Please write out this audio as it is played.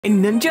In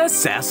Ninja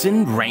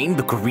Assassin, Rain,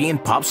 the Korean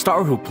pop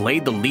star who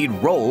played the lead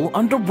role,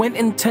 underwent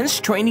intense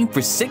training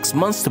for 6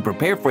 months to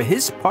prepare for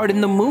his part in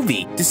the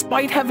movie.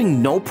 Despite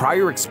having no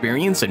prior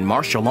experience in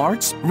martial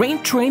arts,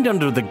 Rain trained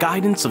under the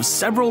guidance of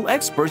several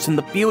experts in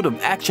the field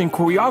of action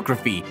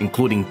choreography,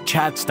 including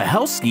Chad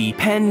Stahelski,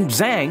 Peng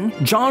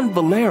Zhang, Jon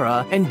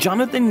Valera, and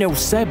Jonathan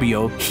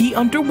Eusebio. He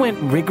underwent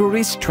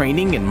rigorous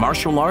training in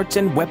martial arts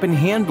and weapon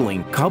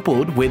handling,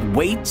 coupled with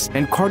weights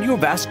and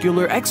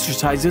cardiovascular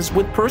exercises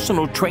with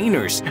personal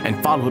trainers,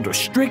 and followed a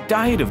strict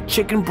diet of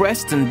chicken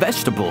breasts and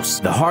vegetables.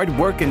 The hard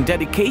work and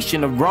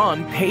dedication of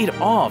Ron paid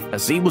off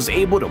as he was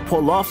able to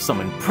pull off some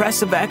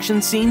impressive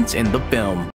action scenes in the film.